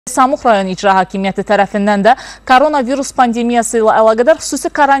Samuxda rayon icra hakimiyyəti tərəfindən də koronavirus pandemiyası ilə əlaqədar xüsusi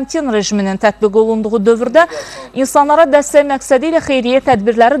karantin rejiminin tətbiq olunduğu dövrdə insanlara dəstək məqsədi ilə xeyriyyə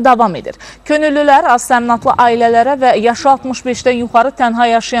tədbirləri davam edir. Könüllülər aztəminatlı ailələrə və yaşı 65-dən yuxarı tənha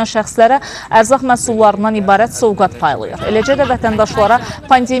yaşayan şəxslərə ərzaq məhsullarından ibarət sovqat paylayır. Eləcə də vətəndaşlara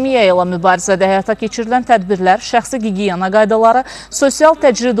pandemiya ilə mübarizədə həyata keçirilən tədbirlər, şəxsi gigiyena qaydaları, sosial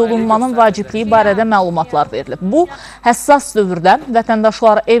təcrid olunmanın vacibliyi barədə məlumatlar verilib. Bu, həssas dövrdə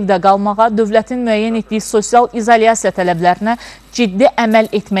vətəndaşları evdə qalmağa, dövlətin müəyyən etdiyi sosial izolyasiya tələblərinə ciddi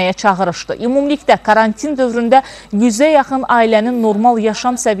əməl etməyə çağırışdır. Ümumilikdə karantin dövründə 100-ə yaxın ailənin normal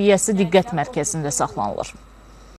yaşam səviyyəsi diqqət mərkəzində saxlanılır.